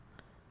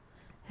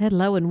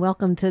Hello and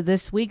welcome to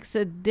this week's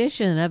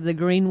edition of the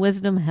Green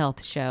Wisdom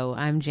Health Show.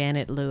 I'm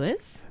Janet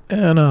Lewis.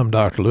 And I'm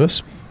Dr.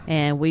 Lewis.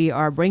 And we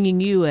are bringing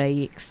you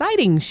an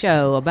exciting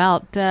show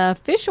about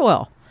fish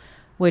oil,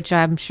 which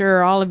I'm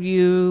sure all of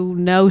you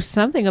know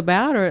something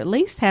about or at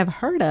least have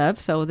heard of.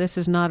 So this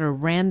is not a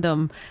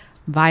random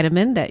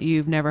vitamin that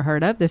you've never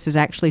heard of. This is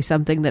actually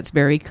something that's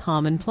very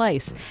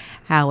commonplace.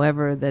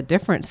 However, the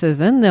differences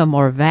in them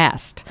are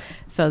vast.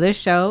 So this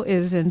show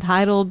is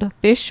entitled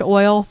Fish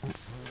Oil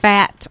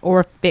Fat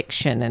or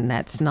Fiction, and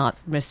that's not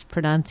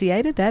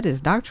mispronunciated. That is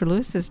Dr.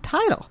 Lewis's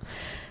title.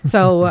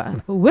 So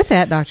with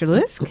that, Dr.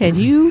 Lewis, can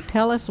you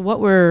tell us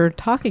what we're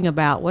talking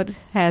about? What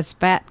has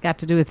fat got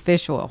to do with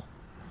fish oil?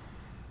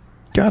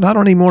 God, I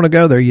don't even want to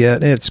go there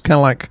yet. It's kind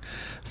of like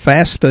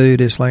fast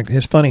food. It's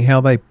funny how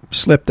they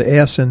slip the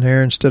S in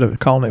there instead of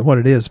calling it what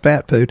it is,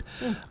 fat food.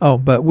 Oh,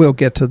 but we'll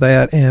get to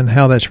that and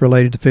how that's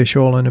related to fish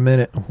oil in a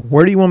minute.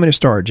 Where do you want me to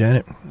start,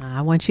 Janet?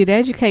 I want you to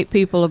educate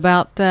people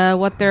about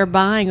what they're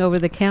buying over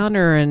the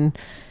counter and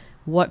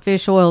what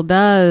fish oil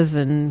does,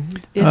 and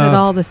is it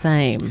all the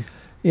same?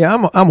 Yeah,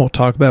 I'm going to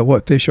talk about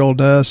what fish oil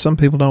does. Some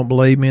people don't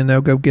believe me, and they'll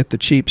go get the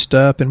cheap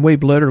stuff. And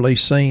we've literally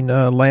seen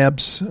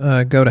labs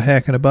go to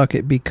heck in a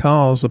bucket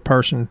because a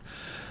person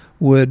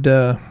would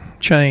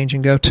change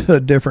and go to a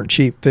different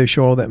cheap fish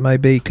oil that may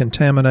be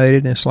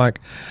contaminated. And it's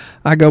like,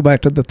 I go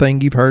back to the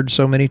thing you've heard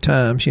so many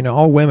times. You know,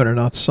 all women are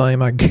not the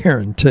same, I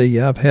guarantee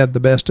you. I've had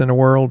the best in the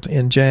world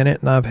in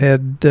Janet, and I've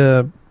had...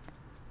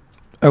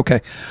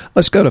 okay,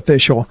 let's go to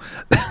fish oil.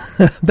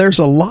 There's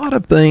a lot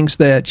of things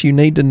that you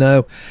need to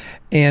know,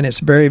 and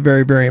it's very,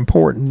 very, very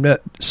important.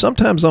 But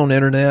sometimes on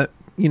internet,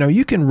 you know,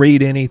 you can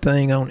read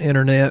anything on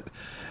internet.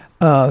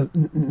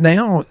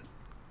 Now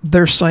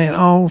they're saying,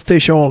 oh,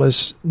 fish oil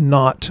is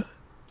not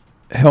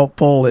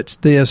helpful. It's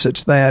this,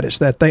 it's that, it's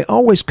that. They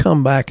always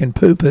come back and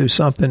poo-poo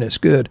something that's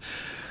good.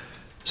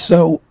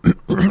 So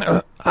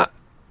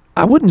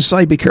I wouldn't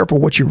say be careful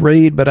what you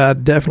read, but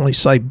I'd definitely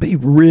say be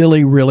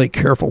really, really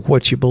careful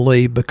what you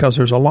believe, because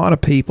there's a lot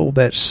of people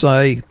that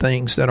say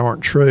things that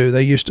aren't true.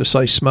 They used to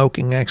say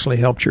smoking actually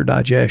helped your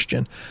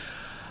digestion.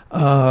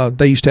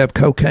 They used to have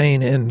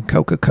cocaine in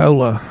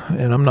Coca-Cola,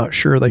 and I'm not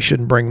sure they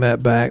shouldn't bring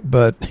that back,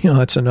 but you know,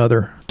 that's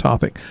another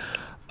topic.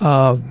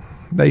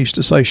 They used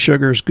to say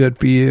sugar is good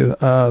for you.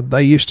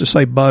 They used to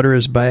say butter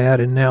is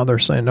bad, and now they're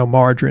saying no,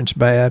 margarine's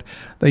bad.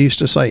 They used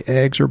to say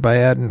eggs are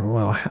bad, and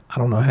well, I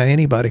don't know how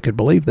anybody could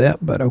believe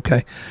that, but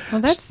okay. Well,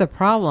 that's the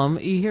problem.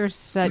 You hear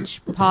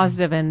such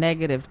positive and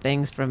negative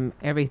things from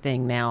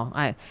everything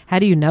now. How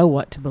do you know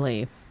what to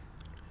believe?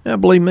 Yeah,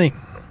 believe me.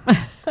 Well,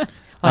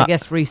 I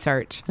guess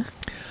research.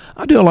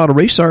 I do a lot of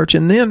research,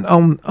 and then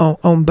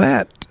on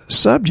that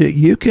subject,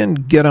 you can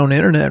get on the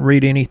internet and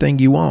read anything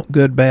you want,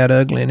 good, bad,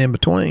 ugly, and in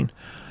between.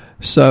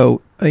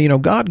 So, you know,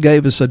 God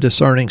gave us a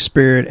discerning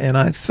spirit, and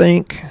I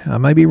think, I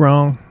may be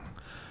wrong,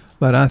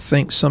 but I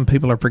think some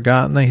people have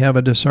forgotten they have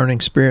a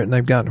discerning spirit, and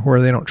they've gotten where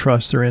they don't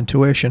trust their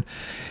intuition.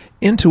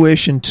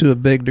 Intuition, to a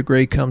big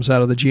degree, comes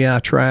out of the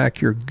GI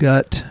tract, your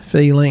gut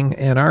feeling,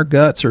 and our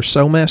guts are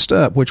so messed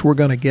up, which we're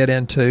going to get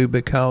into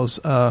because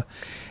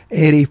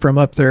Eddie from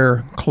up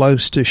there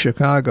close to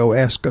Chicago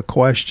asked a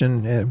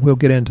question, and we'll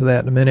get into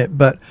that in a minute,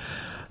 but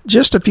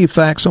just a few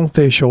facts on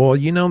fish oil.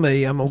 You know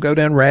me, I'm going to go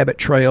down rabbit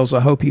trails. I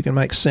hope you can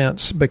make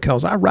sense,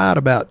 because I write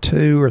about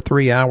 2 or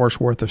 3 hours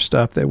worth of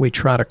stuff that we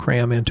try to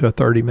cram into a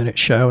 30-minute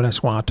show, and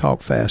that's why I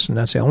talk fast, and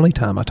that's the only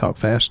time I talk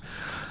fast.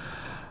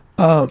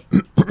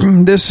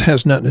 This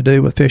has nothing to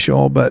do with fish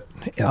oil, but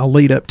I'll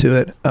lead up to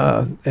it.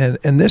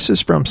 And this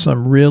is from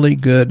some really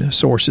good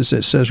sources.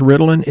 It says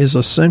Ritalin is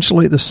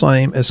essentially the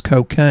same as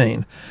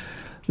cocaine.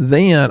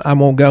 Then I'm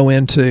going to go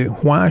into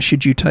why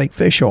should you take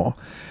fish oil.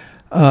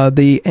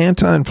 The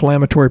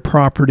anti-inflammatory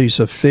properties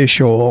of fish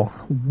oil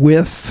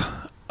with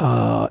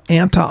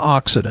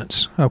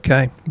antioxidants,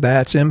 okay?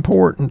 That's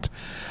important.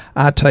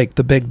 I take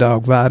the big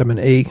dog vitamin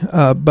E,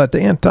 but the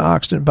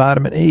antioxidant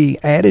vitamin E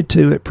added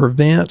to it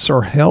prevents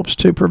or helps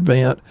to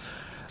prevent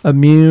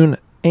immune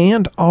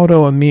and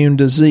autoimmune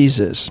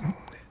diseases.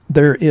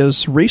 There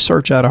is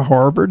research out of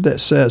Harvard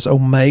that says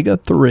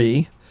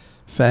omega-3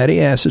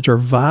 fatty acids are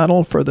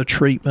vital for the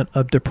treatment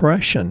of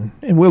depression,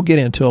 and we'll get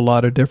into a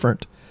lot of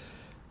different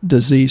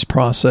disease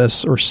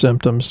process or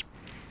symptoms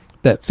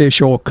that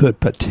fish oil could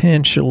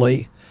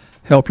potentially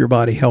help your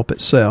body help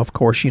itself. Of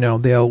course, you know,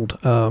 the old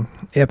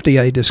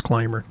FDA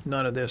disclaimer,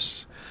 none of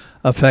this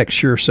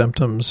affects your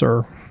symptoms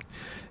or,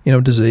 you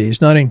know, disease,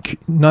 not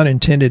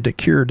intended to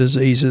cure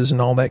diseases and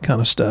all that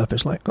kind of stuff.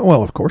 It's like,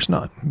 well, of course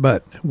not,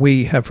 but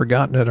we have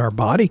forgotten that our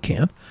body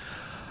can.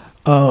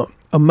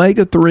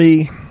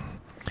 Omega-3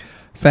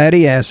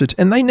 fatty acids,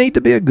 and they need to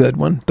be a good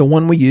one. The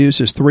one we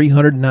use is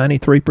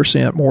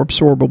 393% more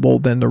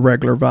absorbable than the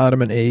regular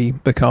vitamin E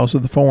because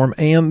of the form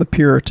and the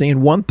purity.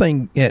 And one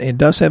thing, it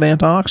does have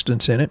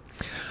antioxidants in it.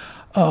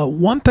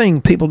 One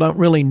thing people don't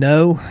really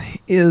know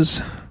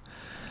is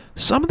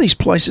some of these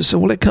places say,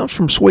 well, it comes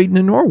from Sweden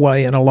and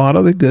Norway, and a lot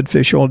of the good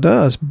fish oil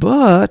does,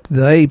 but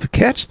they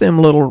catch them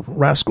little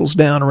rascals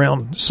down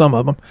around, some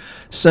of them,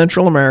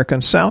 Central America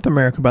and South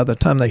America. By the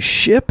time they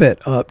ship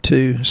it up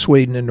to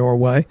Sweden and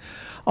Norway,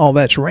 all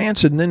that's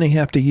rancid, and then they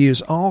have to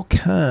use all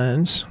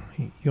kinds,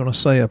 you want to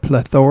say a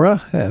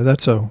plethora?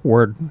 That's a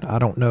word, I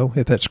don't know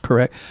if that's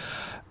correct,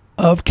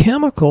 of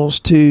chemicals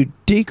to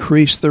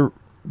decrease the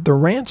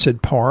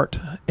rancid part,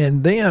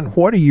 and then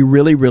what are you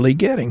really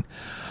getting?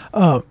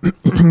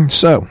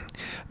 So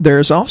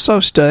there's also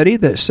a study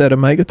that said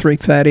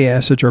omega-3 fatty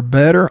acids are a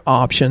better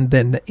option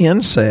than the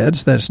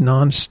NSAIDs, that's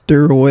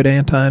non-steroid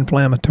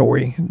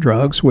anti-inflammatory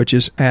drugs, which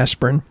is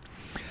aspirin,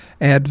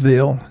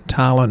 Advil,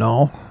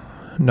 Tylenol,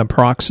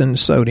 naproxen,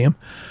 sodium.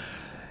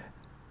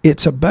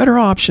 It's a better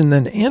option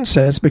than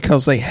NSAIDs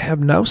because they have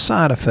no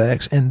side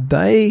effects and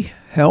they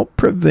help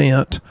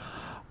prevent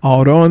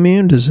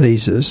autoimmune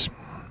diseases,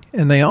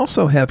 and they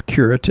also have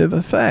curative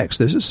effects.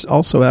 This is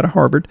also out of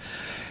Harvard.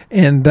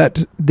 And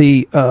that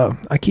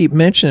I keep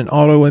mentioning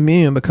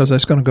autoimmune because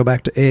that's going to go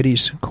back to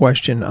Eddie's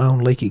question on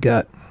leaky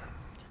gut.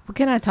 Well,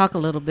 can I talk a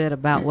little bit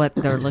about what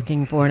they're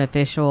looking for in a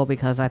fish oil?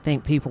 Because I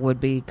think people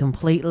would be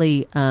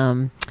completely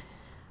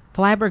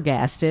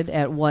flabbergasted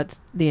at what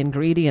the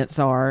ingredients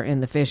are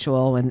in the fish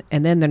oil.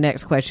 And then the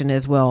next question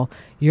is, well,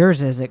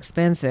 yours is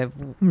expensive.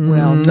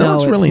 Well, no,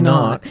 it's really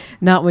not.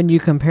 Not when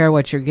you compare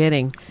what you're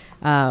getting.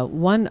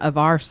 One of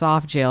our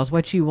soft gels,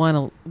 what you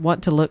want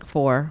to look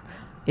for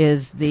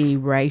is the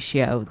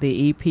ratio,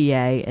 the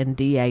EPA and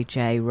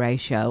DHA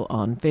ratio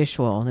on fish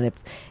oil, and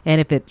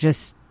if it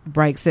just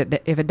breaks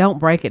it, if it don't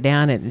break it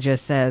down, and it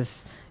just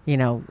says, you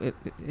know,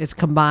 it's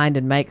combined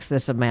and makes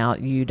this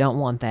amount, you don't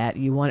want that.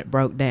 You want it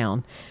broke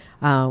down.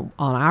 On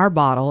our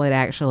bottle, it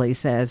actually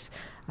says,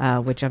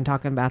 which I'm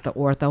talking about the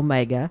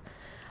Orthomega.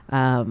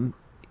 One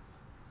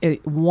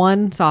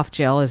soft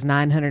gel is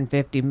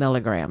 950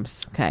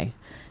 milligrams. Okay.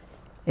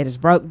 It is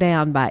broke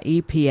down by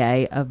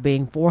EPA of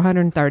being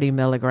 430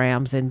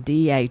 milligrams and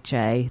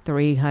DHA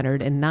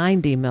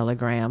 390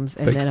 milligrams,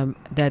 and then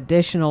the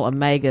additional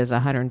omega is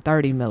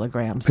 130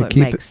 milligrams, so it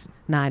makes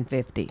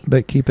 950.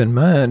 But keep in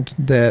mind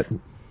that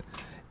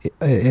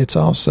it's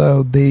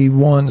also the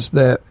ones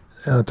that,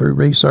 through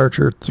research,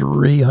 are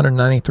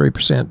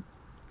 393%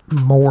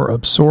 more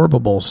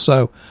absorbable.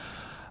 So,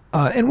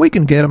 and we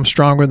can get them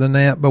stronger than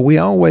that, but we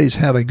always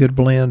have a good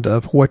blend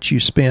of what you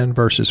spend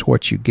versus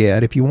what you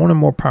get. If you want them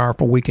more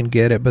powerful, we can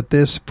get it, but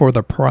this, for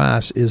the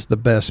price, is the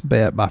best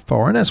bet by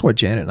far, and that's what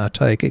Janet and I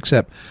take,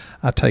 except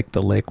I take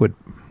the liquid.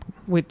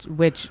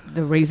 Which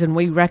the reason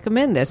we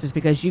recommend this is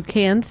because you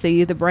can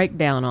see the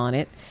breakdown on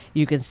it.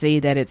 You can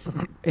see that it's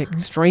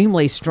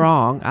extremely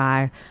strong.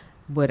 I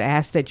would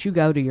ask that you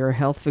go to your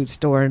health food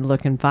store and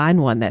look and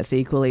find one that's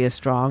equally as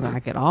strong. I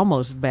could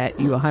almost bet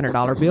you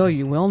 $100 bill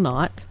you will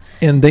not.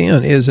 And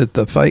then, is it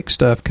the fake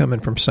stuff coming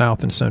from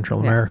South and Central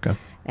America?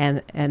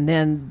 And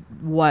then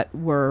what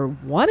we're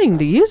wanting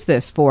to use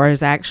this for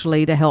is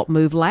actually to help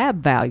move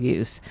lab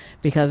values,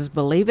 because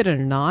believe it or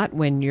not,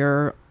 when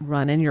you're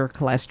running your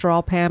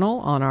cholesterol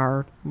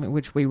panel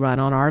which we run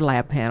on our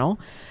lab panel,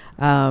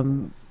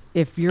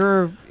 if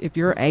your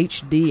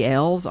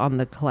HDLs on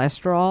the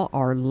cholesterol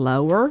are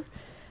lower,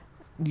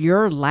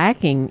 you're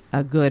lacking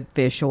a good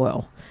fish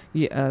oil.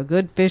 A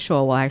good fish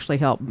oil will actually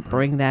help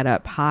bring that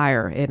up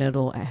higher, and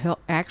it'll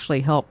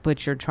actually help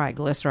put your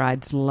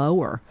triglycerides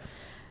lower.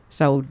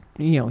 So,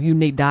 you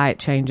need diet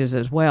changes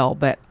as well,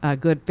 but a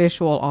good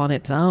fish oil on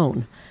its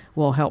own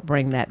will help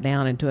bring that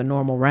down into a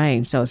normal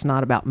range. So it's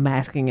not about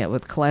masking it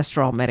with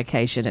cholesterol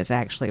medication. It's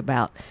actually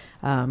about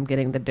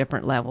getting the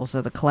different levels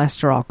of the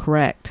cholesterol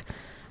correct.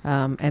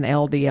 And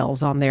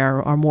LDLs on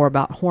there are more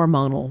about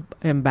hormonal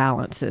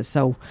imbalances.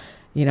 So,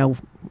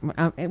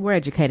 we're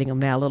educating them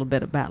now a little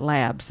bit about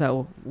labs.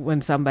 So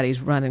when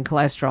somebody's running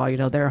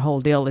cholesterol, their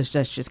whole deal is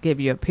just give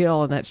you a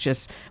pill and that's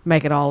just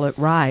make it all look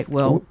right.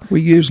 Well,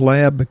 we use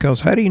lab because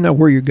how do you know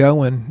where you're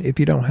going if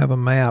you don't have a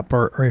map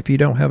or if you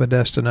don't have a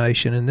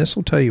destination? And this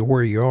will tell you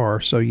where you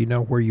are, so you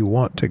know where you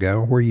want to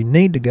go, where you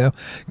need to go.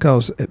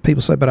 Because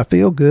people say, but I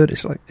feel good.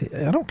 It's like,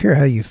 I don't care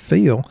how you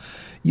feel.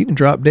 You can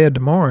drop dead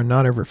tomorrow and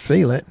not ever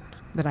feel it.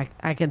 But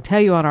I can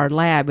tell you on our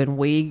lab, and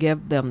we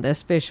give them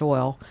this fish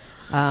oil,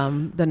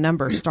 the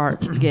numbers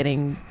start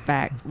getting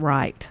back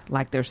right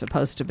like they're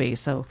supposed to be.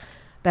 So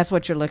that's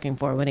what you're looking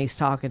for when he's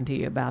talking to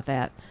you about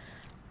that.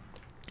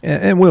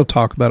 And we'll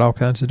talk about all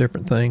kinds of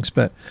different things,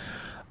 but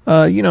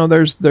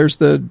there's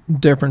the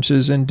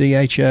differences in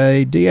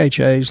DHA.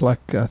 DHA is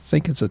like, I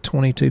think it's a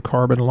 22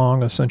 carbon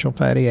long essential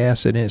fatty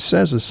acid, and it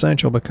says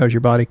essential because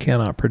your body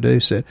cannot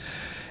produce it.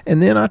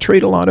 And then I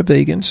treat a lot of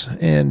vegans,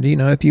 and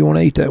if you want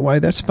to eat that way,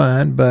 that's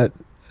fine, but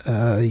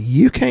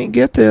you can't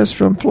get this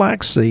from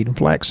flaxseed, and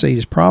flaxseed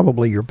is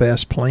probably your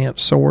best plant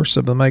source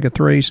of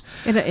omega-3s.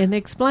 And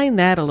explain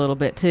that a little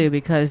bit, too,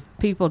 because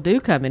people do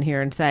come in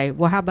here and say,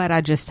 well, how about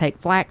I just take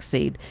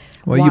flaxseed?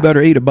 Well, you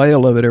better eat a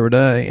bale of it every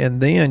day,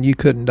 and then you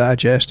couldn't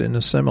digest it and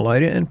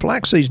assimilate it, and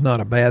flaxseed's not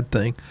a bad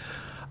thing.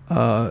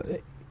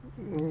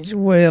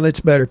 Well, it's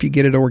better if you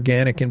get it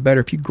organic and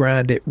better if you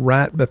grind it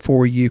right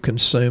before you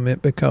consume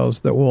it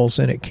because the oils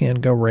in it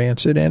can go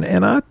rancid.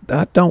 And I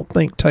don't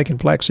think taking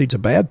flaxseed's a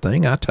bad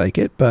thing. I take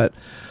it, but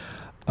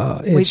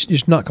it's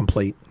just not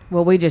complete.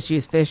 Well, we just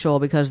use fish oil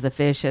because the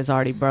fish has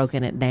already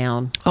broken it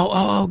down.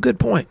 Oh, good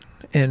point.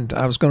 And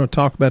I was going to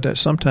talk about that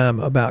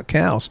sometime about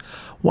cows.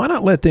 Why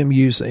not let them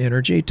use the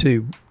energy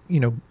to,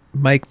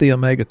 make the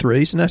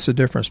omega-3s? And that's the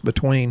difference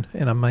between,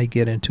 and I may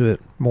get into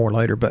it more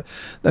later, but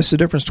that's the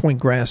difference between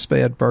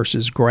grass-fed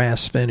versus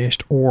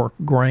grass-finished or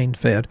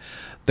grain-fed.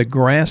 The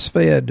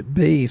grass-fed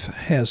beef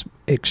has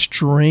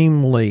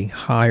extremely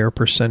higher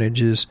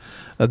percentages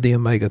of the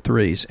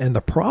omega-3s. And the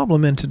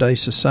problem in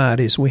today's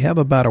society is we have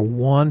about a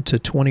 1 to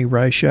 20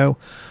 ratio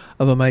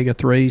of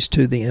omega-3s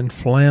to the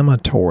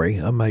inflammatory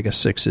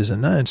omega-6s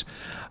and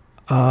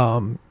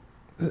 9s.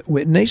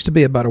 It needs to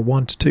be about a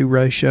 1 to 2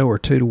 ratio or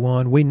 2 to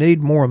 1. We need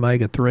more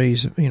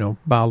omega-3s,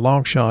 by a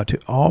long shot to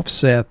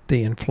offset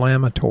the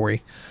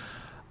inflammatory,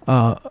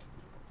 the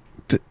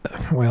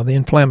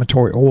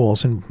inflammatory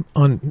oils,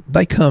 and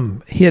they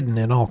come hidden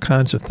in all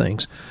kinds of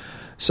things.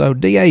 So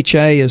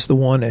DHA is the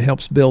one that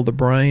helps build the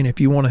brain.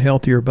 If you want a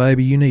healthier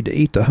baby, you need to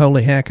eat the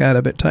holy heck out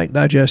of it. Take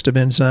digestive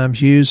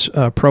enzymes. Use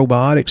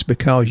probiotics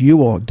because you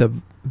will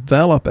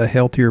develop a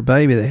healthier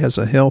baby that has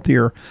a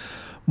healthier,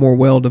 more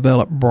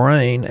well-developed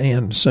brain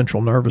and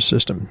central nervous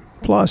system,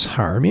 plus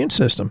higher immune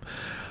system.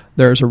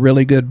 There's a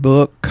really good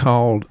book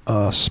called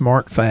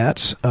Smart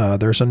Fats.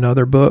 There's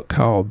another book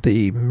called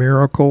The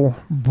Miracle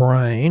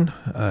Brain.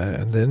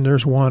 And then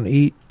there's one,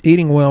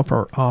 Eating Well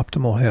for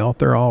Optimal Health.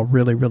 They're all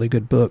really, really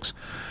good books.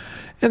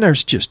 And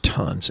there's just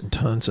tons and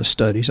tons of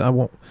studies. I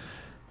won't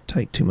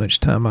take too much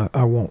time.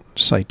 I won't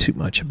say too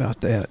much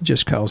about that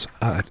just because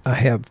I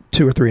have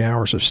 2 or 3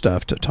 hours of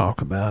stuff to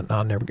talk about, and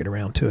I'll never get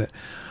around to it.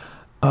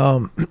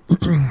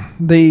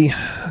 The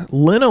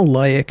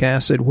linoleic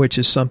acid, which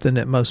is something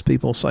that most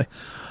people say,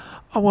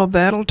 oh, well,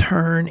 that'll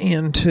turn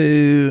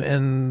into,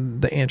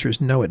 and the answer is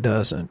no, it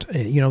doesn't.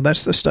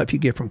 That's the stuff you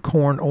get from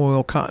corn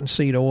oil,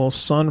 cottonseed oil,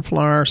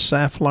 sunflower,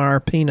 safflower,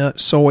 peanut,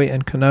 soy,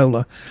 and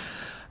canola.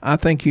 I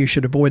think you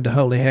should avoid the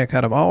holy heck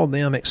out of all of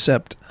them,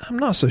 except I'm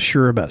not so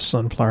sure about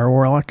sunflower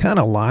oil. I kind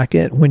of like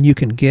it when you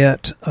can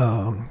get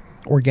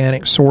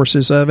organic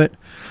sources of it.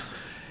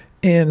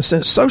 And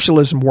since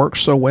socialism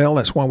works so well,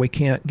 that's why we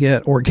can't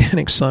get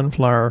organic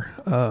sunflower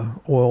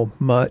oil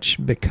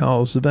much,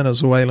 because the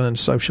Venezuelan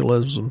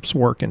socialism's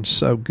working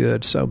so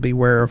good. So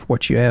beware of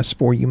what you ask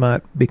for. You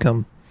might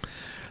become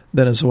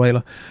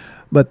Venezuela.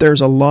 But there's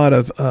a lot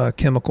of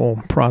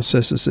chemical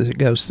processes that it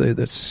goes through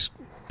that's,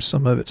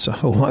 some of it's a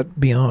whole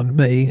lot beyond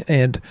me.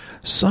 And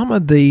some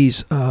of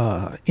these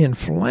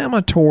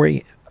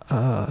inflammatory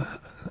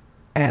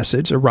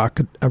acids,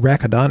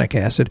 arachidonic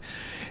acid,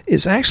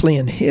 is actually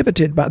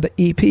inhibited by the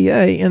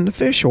EPA in the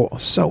fish oil.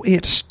 So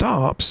it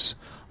stops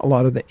a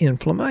lot of the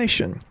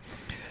inflammation.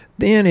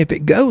 Then if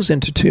it goes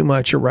into too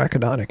much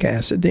arachidonic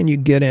acid, then you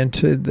get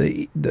into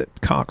the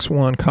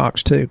COX-1,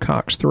 COX-2,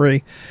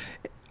 COX-3,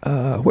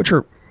 which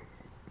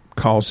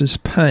causes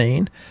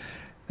pain.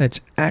 That's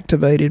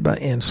activated by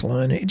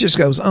insulin. It just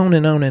goes on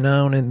and on and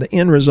on, and the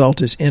end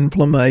result is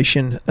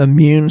inflammation,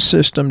 immune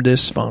system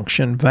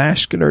dysfunction,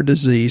 vascular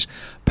disease,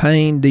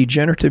 pain,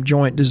 degenerative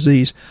joint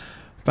disease,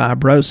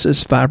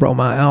 fibrosis,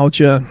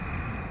 fibromyalgia,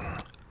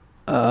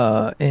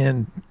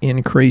 and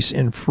increase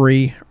in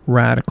free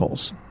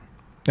radicals.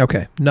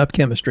 Okay, enough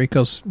chemistry,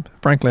 because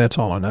frankly that's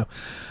all I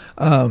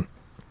know.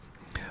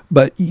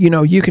 But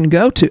you can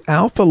go to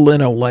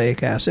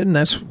alpha-linoleic acid, and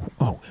that's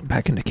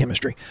back into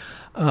chemistry.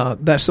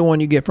 That's the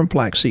one you get from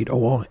flaxseed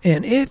oil,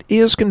 and it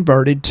is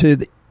converted to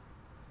the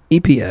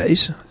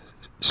EPAs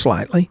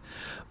slightly,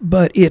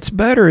 but it's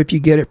better if you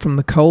get it from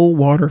the cold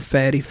water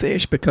fatty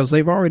fish because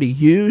they've already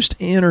used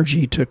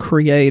energy to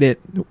create it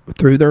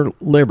through their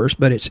livers,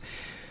 but it's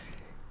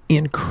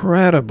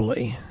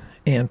incredibly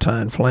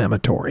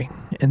anti-inflammatory.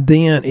 And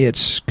then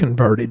it's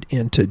converted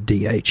into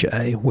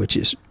DHA, which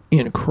is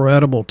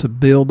incredible to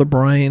build the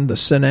brain, the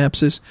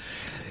synapses.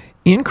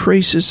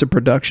 Increases the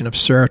production of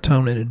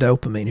serotonin and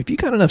dopamine. If you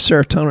got enough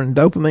serotonin and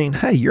dopamine,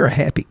 hey, you're a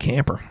happy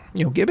camper.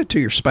 Give it to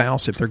your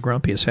spouse if they're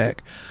grumpy as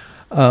heck.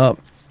 And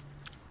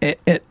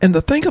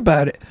the thing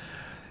about it,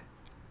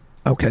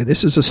 okay,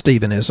 this is a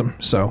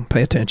Stevenism, so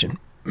pay attention.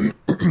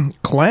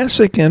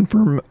 Classic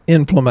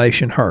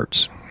inflammation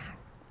hurts.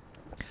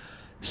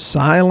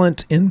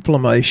 Silent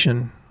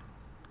inflammation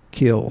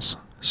kills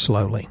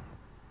slowly.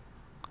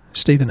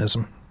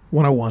 Stevenism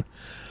 101.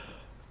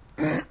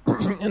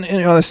 And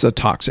that's the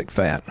toxic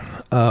fat.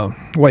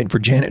 Waiting for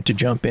Janet to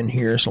jump in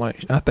here. It's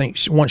like, I think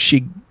once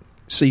she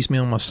sees me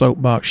on my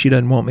soapbox, she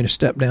doesn't want me to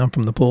step down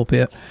from the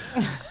pulpit.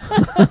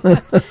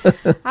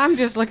 I'm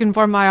just looking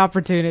for my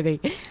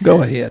opportunity.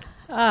 Go ahead.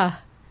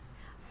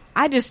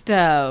 I just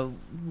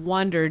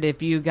wondered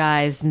if you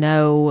guys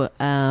know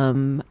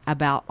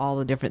about all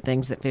the different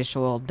things that fish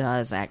oil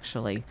does,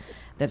 actually.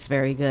 That's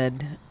very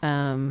good.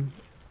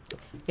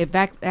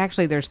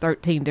 Actually, there's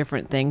 13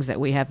 different things that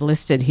we have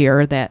listed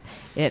here that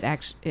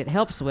it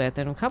helps with,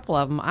 and a couple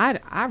of them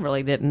I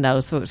really didn't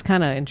know, so it was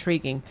kind of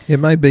intriguing. It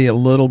may be a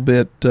little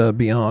bit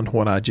beyond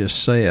what I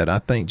just said. I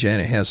think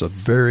Janet has a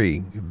very,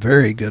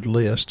 very good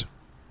list.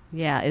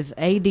 Yeah, it's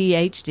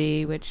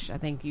ADHD, which I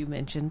think you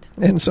mentioned.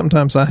 And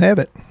sometimes I have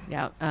it.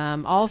 Yeah,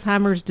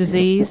 Alzheimer's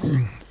disease.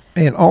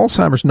 And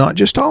Alzheimer's, not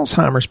just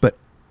Alzheimer's, but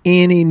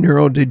any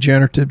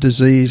neurodegenerative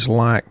disease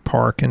like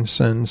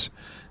Parkinson's,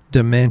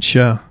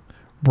 dementia,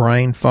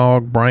 brain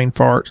fog, brain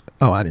farts.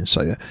 Oh, I didn't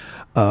say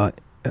that.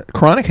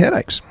 Chronic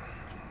headaches.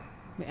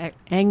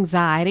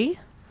 Anxiety.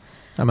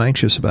 I'm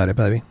anxious about it,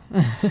 baby.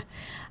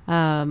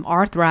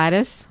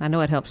 Arthritis. I know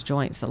it helps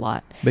joints a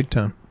lot. Big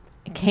time.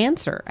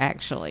 Cancer,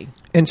 actually.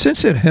 And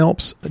since it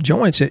helps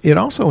joints, it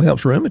also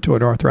helps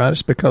rheumatoid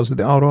arthritis because of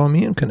the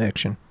autoimmune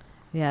connection.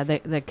 Yeah,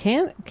 the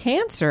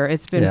cancer,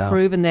 it's been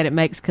proven that it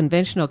makes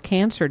conventional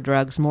cancer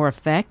drugs more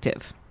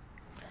effective.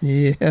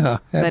 Yeah,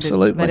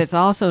 absolutely. But it's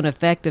also an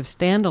effective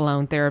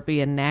standalone therapy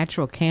in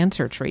natural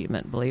cancer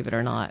treatment, believe it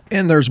or not.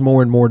 And there's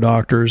more and more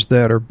doctors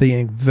that are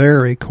being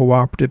very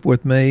cooperative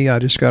with me. I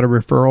just got a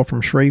referral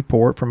from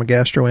Shreveport from a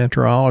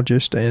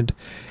gastroenterologist, and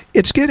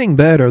it's getting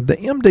better. The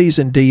MDs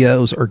and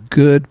DOs are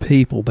good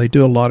people. They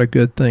do a lot of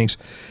good things,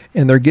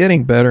 and they're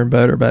getting better and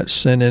better about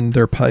sending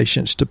their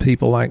patients to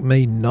people like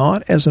me,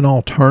 not as an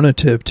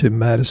alternative to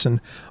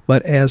medicine,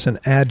 but as an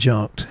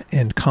adjunct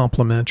and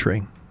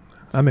complementary.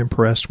 I'm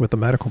impressed with the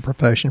medical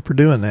profession for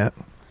doing that.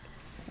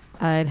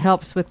 It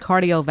helps with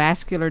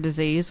cardiovascular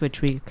disease,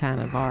 which we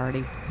kind of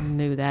already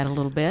knew that a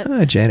little bit.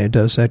 Janet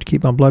does that to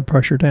keep my blood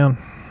pressure down.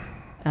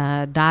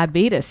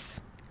 Diabetes.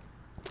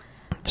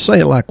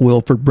 Say it like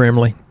Wilford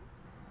Brimley.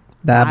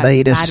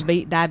 Diabetes.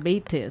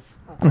 Diabetes.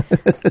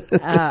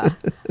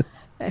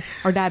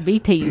 Or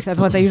diabetes. That's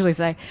what they usually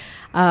say.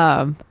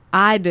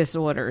 Eye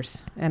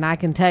disorders. And I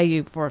can tell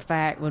you for a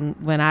fact,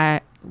 when I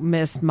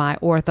missed my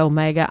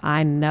Orthomega,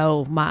 I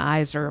know my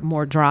eyes are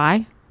more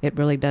dry. It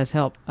really does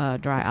help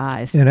dry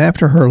eyes. And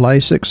after her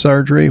LASIK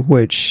surgery,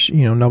 which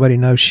nobody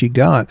knows she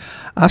got,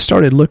 I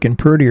started looking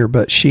prettier,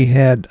 but she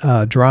had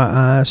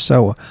dry eyes,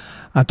 so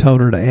I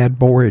told her to add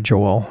borage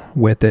oil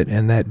with it,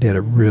 and that did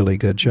a really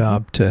good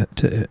job to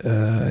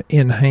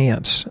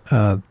enhance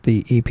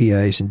the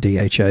EPAs and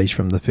DHAs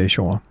from the fish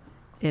oil.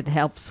 It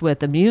helps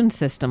with immune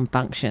system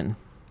function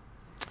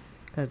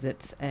because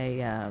it's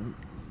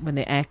when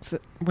the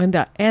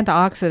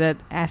antioxidant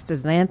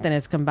astaxanthin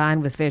is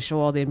combined with fish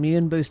oil, the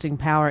immune boosting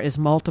power is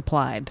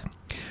multiplied.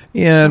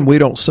 Yeah, and we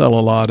don't sell a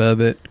lot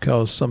of it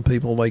because some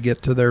people, they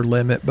get to their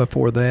limit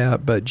before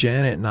that. But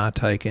Janet and I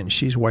take it, and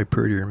she's way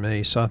prettier than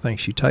me, so I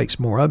think she takes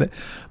more of it.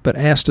 But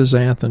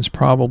astaxanthin's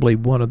probably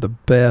one of the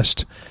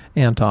best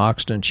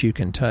antioxidants you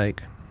can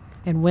take.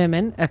 In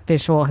women,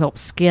 fish oil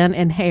helps skin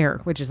and hair,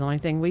 which is the only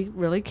thing we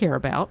really care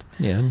about.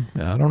 Yeah,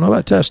 I don't know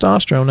about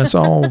testosterone. That's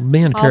all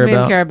men care about. All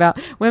men care about.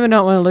 Women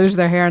don't want to lose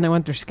their hair, and they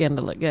want their skin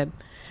to look good.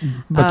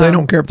 But they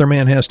don't care if their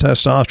man has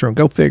testosterone.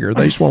 Go figure.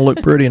 They just want to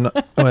look pretty.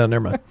 Well,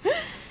 never mind.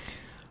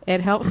 It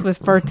helps with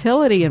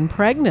fertility and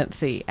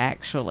pregnancy,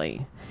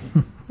 actually.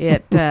 DHA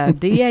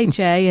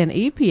and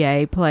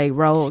EPA play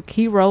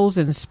key roles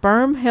in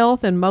sperm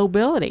health and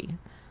mobility.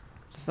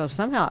 So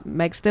somehow it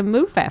makes them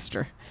move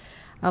faster.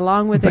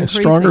 Along with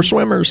increasing, stronger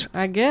swimmers,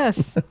 I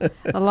guess.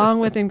 Along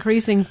with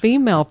increasing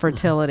female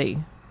fertility,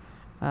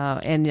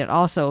 and yet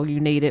also you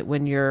need it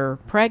when you're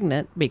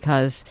pregnant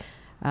because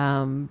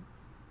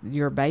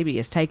your baby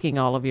is taking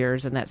all of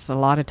yours, and that's a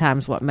lot of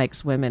times what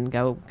makes women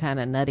go kind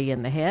of nutty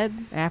in the head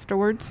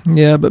afterwards.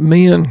 Yeah, but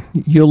men,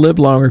 you'll live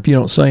longer if you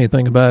don't say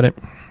anything about it.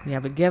 Yeah,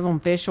 but give them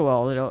fish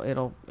oil.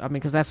 It'll. I mean,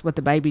 because that's what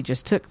the baby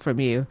just took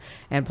from you,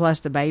 and plus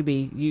the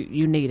baby,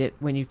 you need it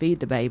when you feed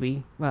the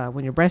baby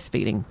when you're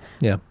breastfeeding.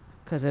 Yeah.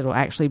 Because it'll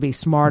actually be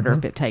smarter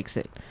if it takes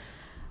it.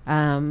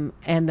 And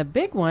the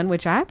big one,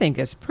 which I think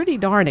is pretty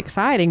darn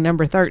exciting,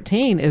 number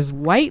 13, is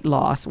weight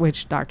loss,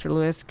 which Dr.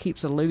 Lewis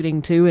keeps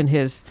alluding to in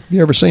his...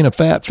 You ever seen a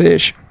fat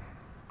fish?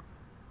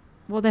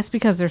 Well, that's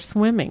because they're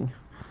swimming.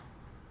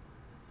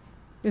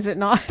 Is it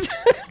not?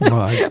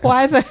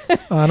 Why is it?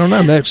 I don't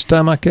know. Next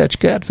time I catch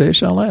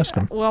catfish, I'll ask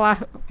them.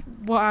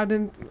 I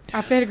didn't.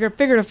 I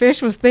figured a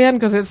fish was thin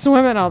because it's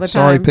swimming all the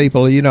time. Sorry,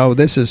 people.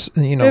 This is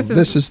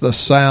the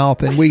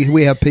South, and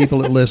we have people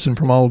that listen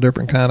from all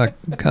different kind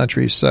of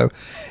countries. So,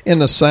 in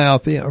the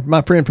South,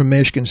 my friend from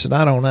Michigan said,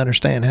 "I don't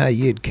understand how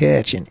you'd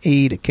catch and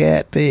eat a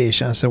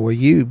catfish." I said, "Well,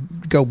 you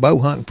go bow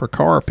hunting for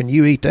carp, and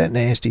you eat that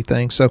nasty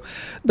thing." So,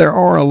 there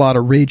are a lot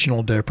of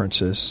regional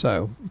differences.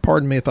 So,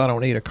 pardon me if I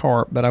don't eat a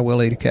carp, but I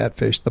will eat a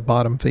catfish, the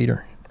bottom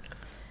feeder.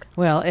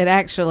 Well, it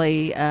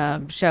actually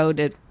showed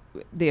it.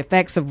 The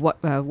effects of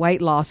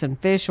weight loss and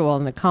fish oil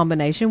in the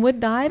combination with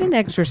diet and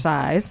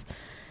exercise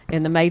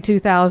in the May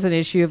 2000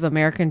 issue of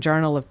American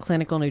Journal of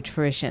Clinical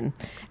Nutrition.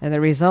 And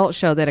the results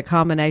show that a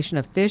combination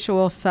of fish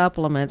oil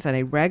supplements and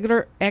a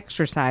regular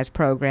exercise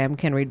program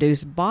can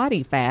reduce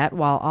body fat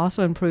while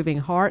also improving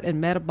heart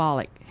and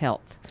metabolic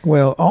health.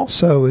 Well,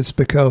 also it's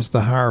because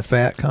the higher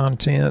fat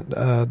content,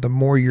 the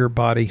more your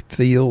body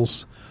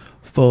feels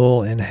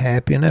full and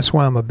happy, and that's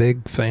why I'm a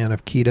big fan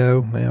of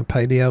keto.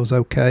 Paleo's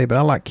okay, but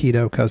I like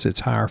keto because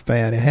it's higher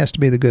fat. It has to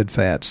be the good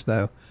fats,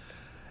 though,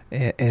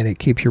 and it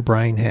keeps your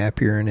brain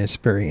happier, and it's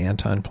very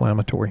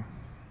anti-inflammatory.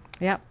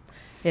 Yep.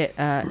 It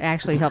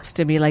actually helps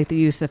stimulate the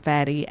use of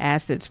fatty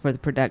acids for the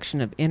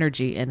production of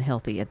energy in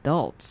healthy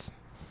adults.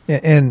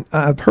 And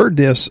I've heard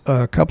this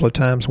a couple of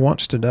times,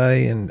 once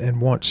today and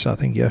once, I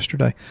think,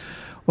 yesterday.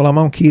 Well, I'm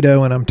on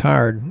keto and I'm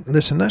tired.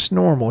 Listen, that's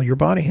normal. Your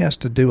body has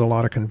to do a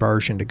lot of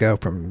conversion to go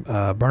from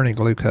burning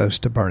glucose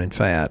to burning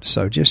fat.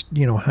 So just,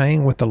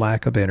 hang with the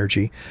lack of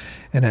energy.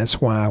 And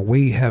that's why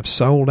we have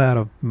sold out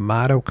of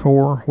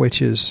Mitocore,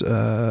 which is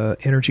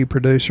energy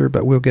producer,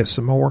 but we'll get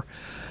some more.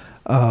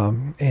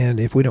 And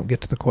if we don't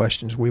get to the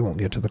questions, we won't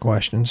get to the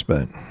questions.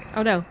 But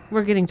oh, no,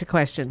 we're getting to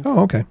questions.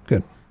 Oh, okay,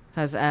 good.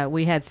 Because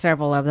we had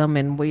several of them,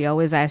 and we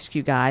always ask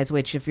you guys,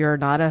 which if you're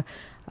not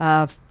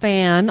a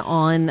fan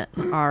on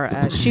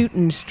our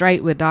Shooting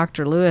Straight with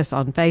Dr. Lewis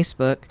on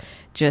Facebook,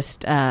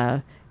 just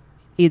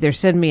either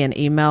send me an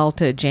email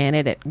to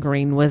Janet at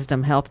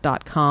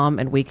greenwisdomhealth.com,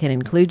 and we can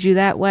include you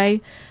that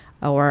way,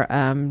 or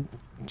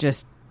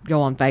just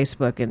go on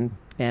Facebook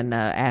and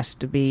ask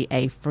to be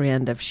a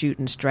friend of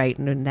Shooting Straight,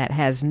 and that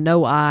has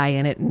no I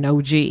in it,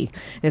 no G.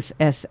 It's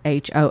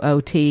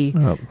SHOOT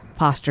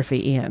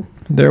apostrophe N.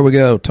 There we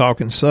go,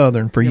 talking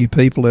Southern for you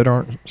people that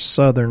aren't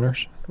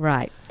Southerners.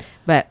 Right.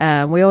 But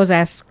we always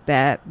ask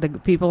that the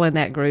people in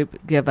that group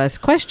give us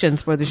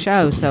questions for the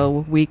show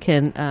so we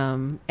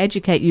can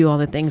educate you on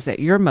the things that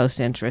you're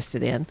most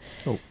interested in.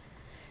 Oh.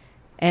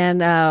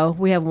 And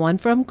we have one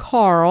from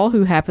Carl,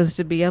 who happens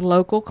to be a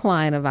local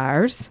client of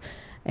ours,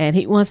 and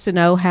he wants to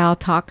know how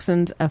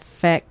toxins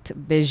affect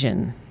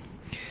vision.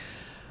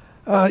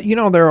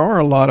 There are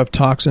a lot of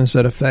toxins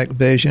that affect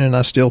vision, and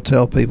I still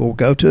tell people,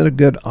 go to a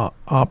good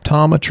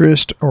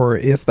optometrist, or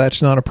if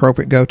that's not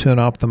appropriate, go to an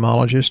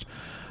ophthalmologist.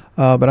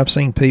 But I've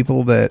seen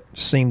people that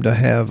seem to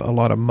have a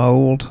lot of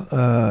mold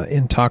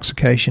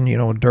intoxication,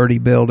 a dirty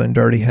building,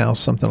 dirty house,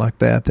 something like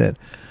that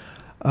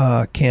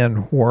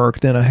can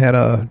work. Then I had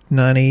a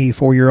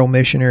 94-year-old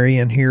missionary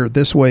in here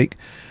this week.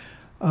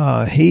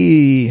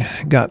 He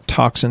got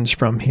toxins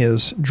from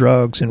his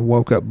drugs and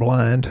woke up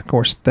blind. Of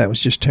course, that was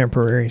just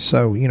temporary,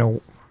 so,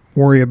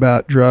 worry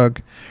about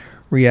drug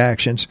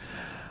reactions.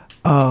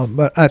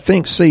 But I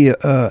think,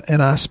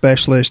 an eye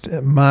specialist,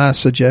 my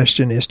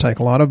suggestion is take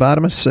a lot of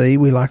vitamin C.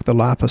 We like the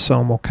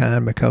liposomal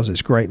kind because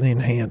it's greatly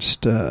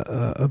enhanced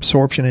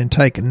absorption. And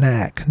take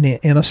NAC,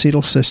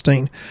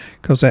 N-acetylcysteine,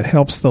 because that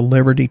helps the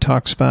liver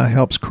detoxify,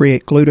 helps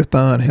create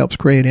glutathione, helps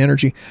create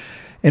energy.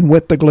 And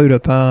with the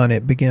glutathione,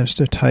 it begins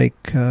to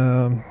take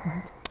a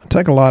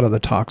lot of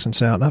the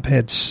toxins out. And I've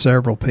had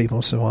several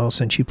people say, well,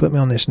 since you put me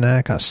on this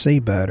NAC, I see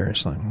better.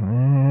 It's like,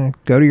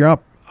 go to your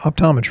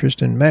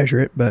optometrist and measure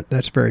it, but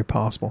that's very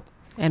possible.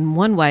 And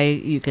one way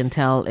you can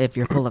tell if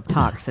you're full of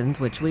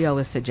toxins, which we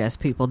always suggest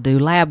people do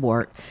lab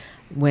work,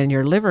 when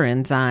your liver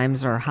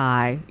enzymes are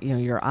high,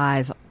 your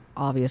eyes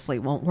obviously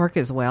won't work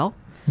as well.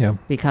 Yeah.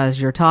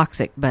 Because you're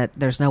toxic, but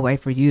there's no way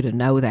for you to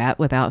know that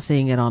without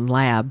seeing it on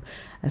lab.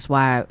 That's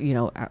why,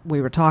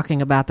 we were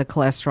talking about the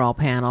cholesterol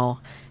panel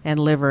and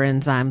liver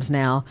enzymes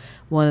now.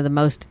 One of the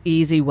most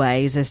easy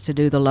ways is to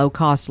do the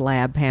low-cost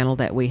lab panel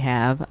that we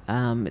have.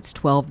 It's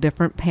 12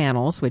 different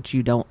panels, which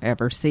you don't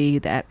ever see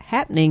that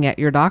happening at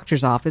your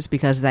doctor's office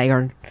because they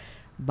are,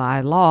 by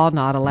law,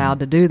 not allowed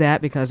to do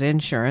that because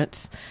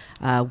insurance.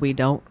 We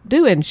don't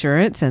do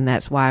insurance, and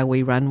that's why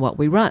we run what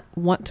we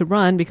want to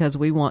run, because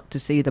we want to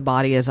see the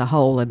body as a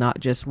whole and not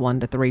just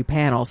 1 to 3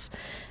 panels.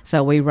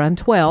 So we run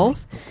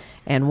 12.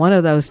 And one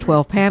of those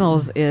 12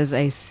 panels is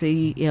a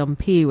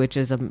CMP, which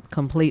is a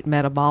complete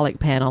metabolic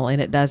panel,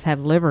 and it does have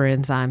liver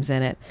enzymes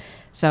in it.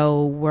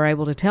 So we're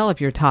able to tell if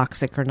you're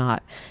toxic or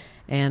not.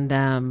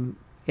 And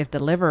if the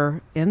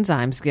liver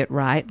enzymes get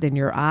right, then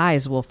your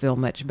eyes will feel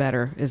much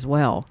better as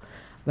well.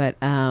 But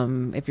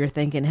if you're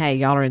thinking, hey,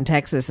 y'all are in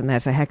Texas and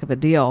that's a heck of a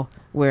deal,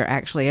 we're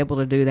actually able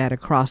to do that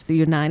across the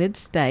United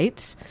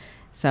States.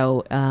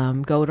 So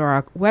go to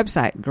our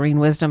website,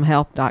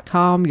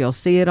 greenwisdomhealth.com. You'll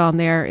see it on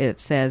there. It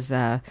says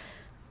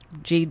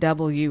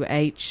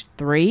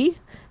GWH3,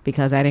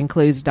 because that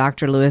includes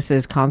Dr.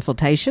 Lewis's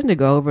consultation to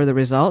go over the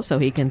results so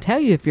he can tell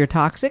you if you're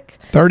toxic.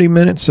 30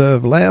 minutes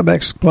of lab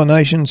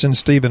explanations and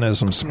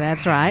Stevenisms.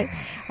 That's right.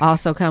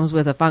 Also comes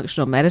with a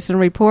functional medicine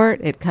report.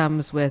 It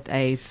comes with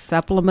a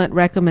supplement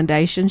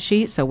recommendation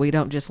sheet, so we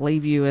don't just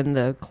leave you in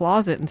the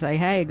closet and say,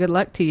 hey, good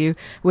luck to you.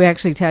 We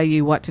actually tell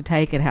you what to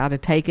take and how to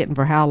take it and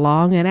for how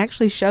long, and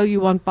actually show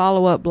you on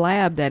follow-up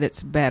lab that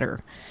it's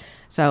better.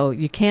 So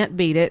you can't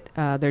beat it.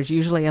 There's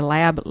usually a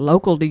lab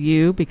local to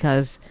you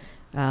because,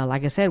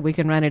 like I said, we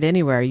can run it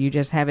anywhere. You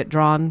just have it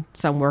drawn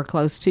somewhere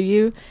close to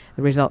you.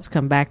 The results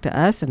come back to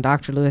us, and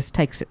Dr. Lewis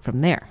takes it from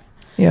there.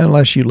 Yeah,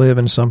 unless you live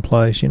in some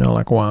place,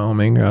 like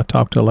Wyoming. I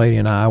talked to a lady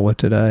in Iowa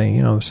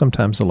today.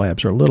 Sometimes the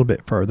labs are a little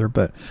bit further,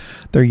 but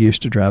they're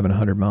used to driving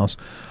 100 miles.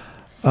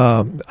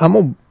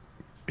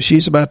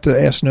 She's about to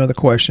ask another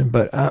question,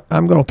 but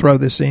I'm going to throw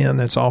this in.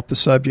 That's off the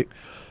subject.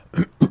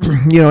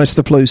 It's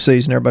the flu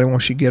season. Everybody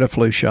wants you to get a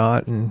flu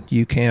shot, and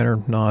you can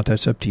or not.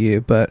 That's up to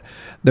you. But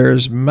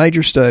there's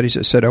major studies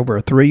that said over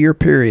a 3-year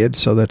period,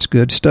 so that's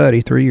good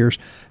study, 3 years,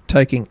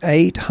 taking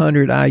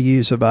 800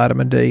 IUs of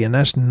vitamin D, and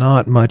that's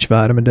not much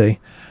vitamin D.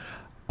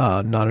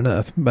 Not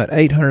enough. But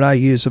 800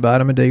 IUs of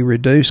vitamin D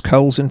reduced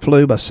colds and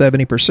flu by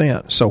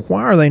 70%. So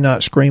why are they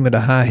not screaming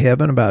to high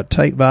heaven about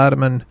take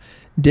vitamin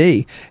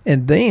D?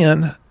 And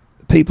then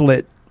people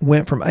that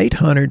went from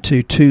 800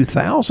 to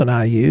 2,000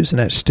 IUs, and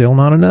that's still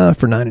not enough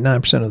for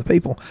 99% of the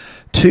people.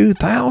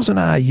 2,000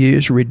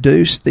 IUs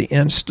reduced the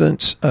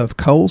instance of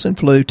colds and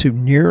flu to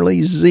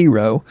nearly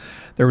zero.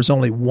 There was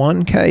only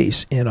one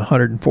case in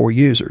 104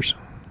 users.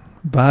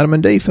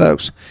 Vitamin D,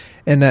 folks,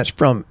 and that's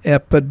from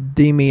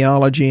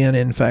Epidemiology and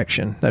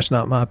Infection. That's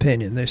not my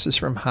opinion. This is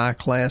from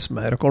high-class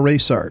medical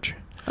research.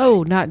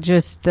 Oh, not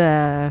just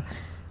the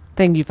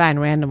thing you find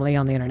randomly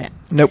on the internet.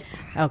 Nope.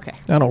 Okay.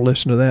 I don't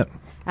listen to that.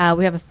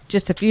 We have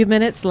just a few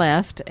minutes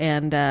left,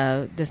 and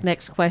this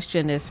next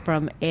question is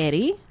from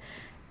Eddie,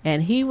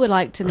 and he would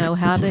like to know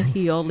how to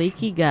heal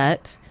leaky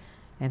gut,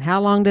 and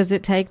how long does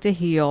it take to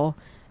heal,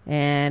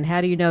 and how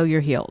do you know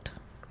you're healed?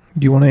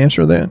 Do you want to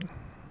answer that?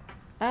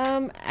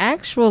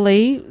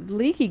 Actually,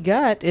 leaky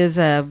gut is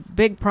a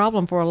big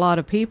problem for a lot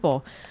of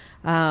people.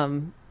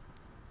 A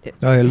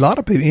lot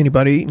of people,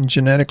 anybody eating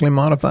genetically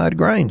modified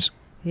grains.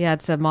 Yeah,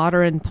 it's a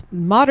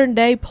modern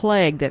day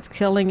plague that's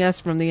killing us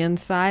from the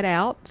inside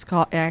out. It's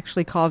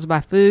actually caused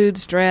by food,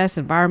 stress,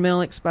 environmental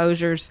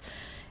exposures,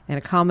 and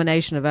a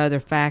combination of other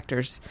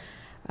factors.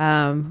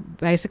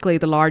 Basically,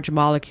 the large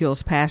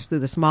molecules pass through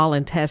the small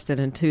intestine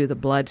into the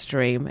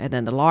bloodstream, and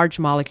then the large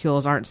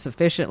molecules aren't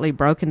sufficiently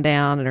broken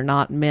down and are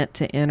not meant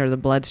to enter the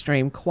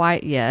bloodstream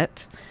quite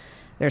yet.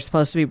 They're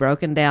supposed to be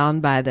broken down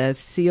by the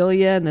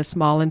cilia and the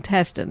small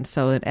intestine.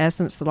 So in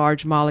essence, the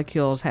large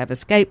molecules have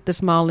escaped the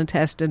small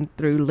intestine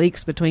through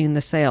leaks between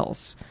the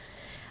cells.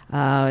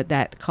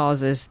 That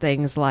causes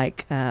things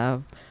like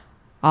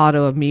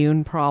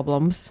autoimmune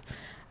problems,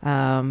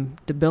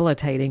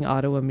 debilitating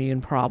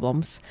autoimmune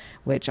problems,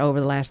 which over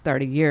the last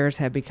 30 years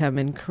have become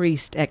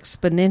increased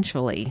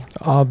exponentially.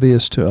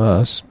 Obvious to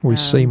us. We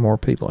see more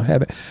people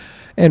have it.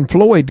 And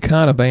Floyd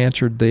kind of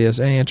answered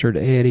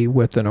Eddie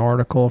with an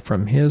article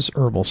from his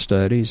herbal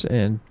studies,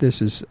 and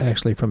this is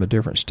actually from a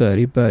different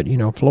study, but,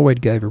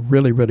 Floyd gave a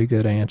really, really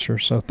good answer,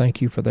 so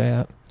thank you for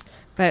that.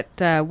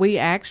 But we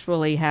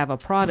actually have a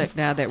product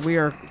now that we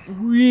are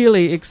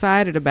really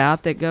excited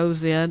about that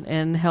goes in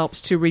and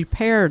helps to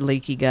repair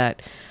leaky gut.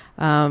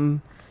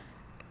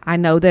 I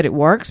know that it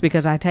works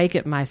because I take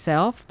it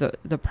myself.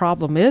 The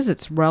problem is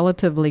it's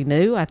relatively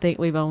new. I think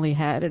we've only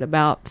had it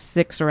about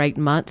 6 or 8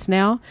 months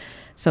now.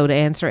 So to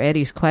answer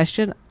Eddie's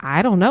question,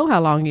 I don't know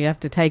how long you have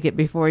to take it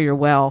before you're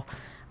well.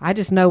 I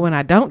just know when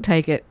I don't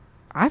take it,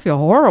 I feel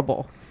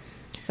horrible.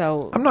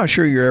 So I'm not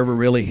sure you're ever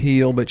really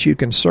healed, but you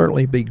can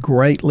certainly be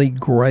greatly,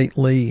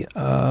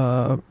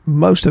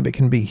 most of it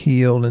can be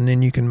healed, and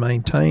then you can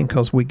maintain,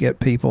 because we get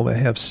people that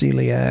have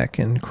celiac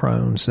and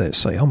Crohn's that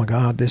say, oh my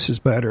God, this is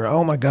better.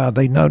 Oh my God,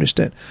 they noticed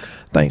it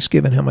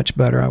Thanksgiving how much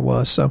better I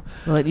was. So,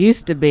 well, it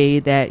used to be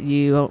that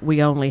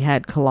we only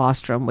had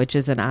colostrum, which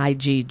is an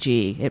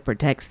IgG. It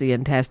protects the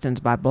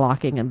intestines by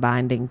blocking and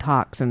binding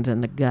toxins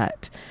in the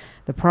gut.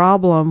 The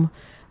problem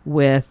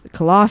with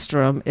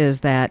colostrum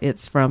is that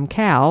it's from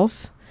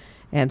cows,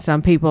 and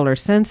some people are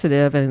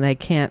sensitive and they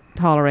can't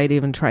tolerate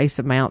even trace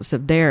amounts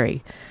of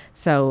dairy.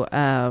 So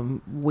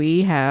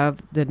we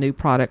have the new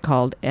product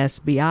called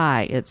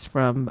SBI. It's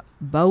from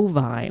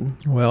bovine.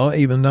 Well,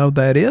 even though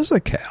that is a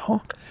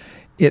cow,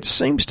 it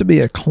seems to be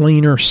a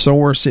cleaner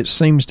source. It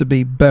seems to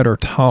be better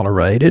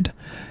tolerated.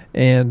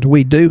 And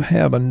we do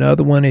have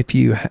another one if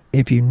you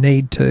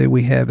need to.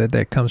 We have it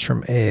that comes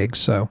from eggs.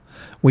 So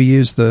we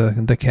use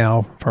the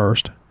cow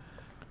first.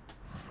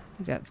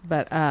 Yes,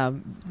 but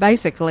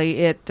basically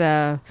it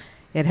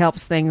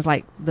helps things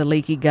like the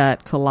leaky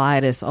gut,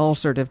 colitis,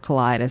 ulcerative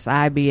colitis,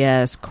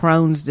 IBS,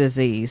 Crohn's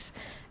disease,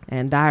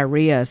 and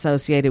diarrhea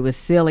associated with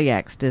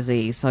celiac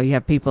disease. So you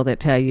have people that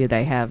tell you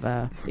they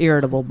have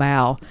irritable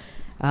bowel.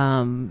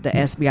 The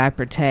SBI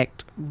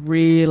Protect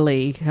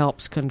really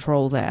helps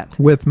control that.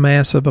 With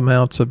massive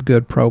amounts of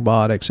good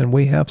probiotics, and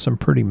we have some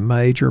pretty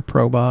major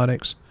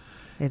probiotics.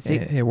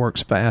 It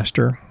works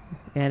faster.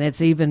 And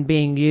it's even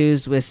being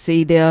used with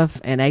C.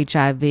 diff and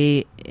HIV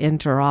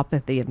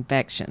enteropathy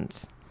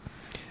infections.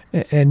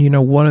 And,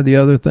 one of the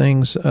other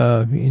things,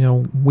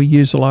 we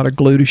use a lot of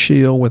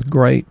GlutatShield with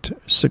great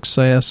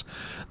success.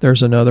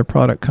 There's another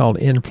product called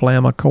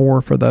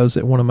Inflammacore for those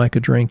that want to make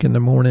a drink in the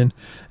morning.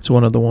 It's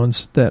one of the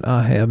ones that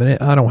I have.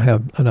 And I don't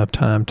have enough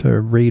time to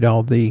read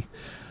all the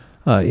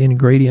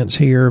ingredients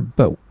here,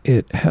 but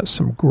it has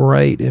some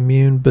great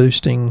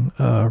immune-boosting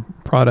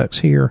products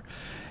here.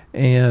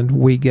 And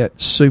we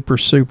get super,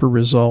 super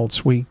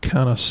results. We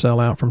kind of sell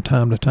out from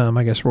time to time.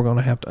 I guess we're going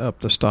to have to up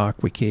the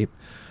stock we keep.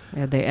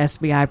 Yeah, the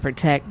SBI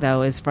Protect,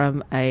 though, is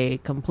from a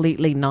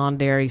completely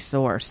non-dairy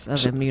source of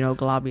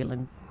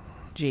immunoglobulin.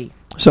 G.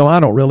 So I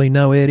don't really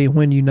know, Eddie,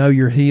 when you know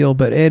you're healed,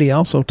 but Eddie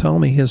also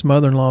told me his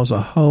mother-in-law is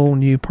a whole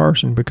new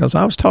person, because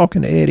I was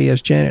talking to Eddie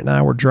as Janet and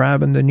I were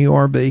driving the new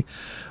RV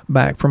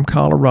back from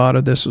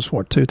Colorado. This was,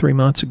 2-3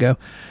 months ago.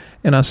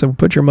 And I said, well,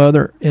 put your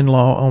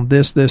mother-in-law on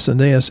this, this, and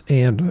this.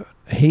 And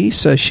he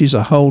says she's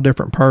a whole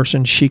different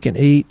person. She can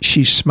eat.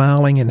 She's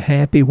smiling and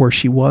happy where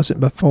she wasn't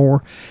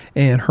before.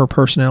 And her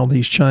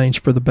personality's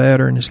changed for the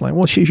better. And it's like,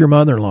 well, she's your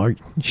mother-in-law.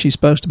 She's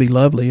supposed to be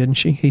lovely, isn't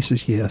she? He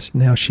says, yes,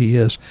 now she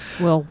is.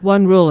 Well,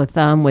 one rule of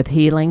thumb with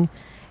healing,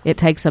 it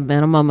takes a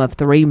minimum of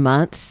 3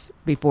 months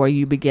before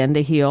you begin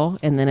to heal.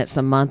 And then it's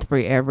a month for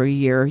every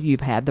year you've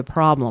had the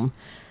problem.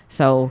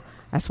 So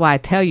that's why I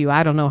tell you,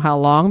 I don't know how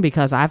long,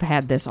 because I've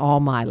had this all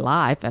my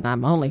life, and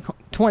I'm only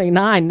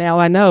 29 now,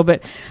 I know,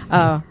 but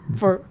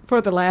for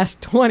the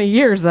last 20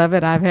 years of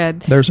it, I've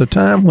had... There's a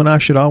time when I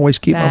should always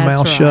keep my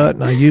mouth shut,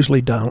 and I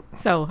usually don't.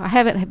 So I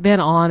haven't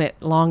been on it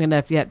long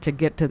enough yet to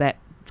get to that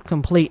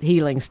complete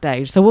healing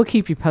stage, so we'll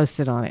keep you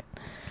posted on it.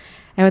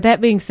 And with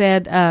that being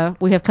said,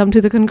 we have come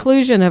to the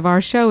conclusion of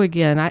our show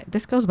again.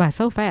 This goes by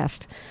so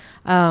fast.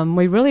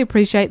 We really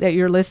appreciate that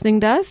you're listening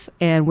to us,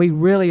 and we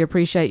really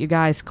appreciate you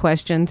guys'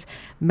 questions.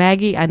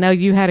 Maggie, I know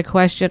you had a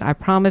question. I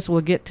promise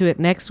we'll get to it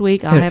next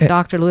week. I'll have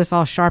Dr. Lewis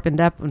all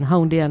sharpened up and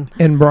honed in.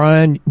 And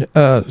Brian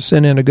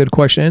sent in a good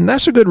question, and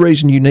that's a good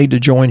reason you need to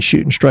join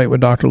Shooting Straight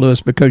with Dr.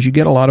 Lewis, because you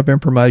get a lot of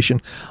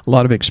information, a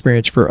lot of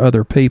experience for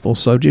other people.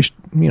 So just,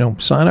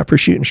 sign up for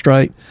Shooting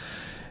Straight,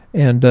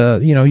 and,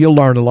 you'll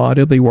learn a lot.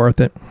 It'll be worth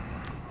it.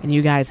 And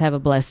you guys have a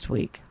blessed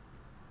week.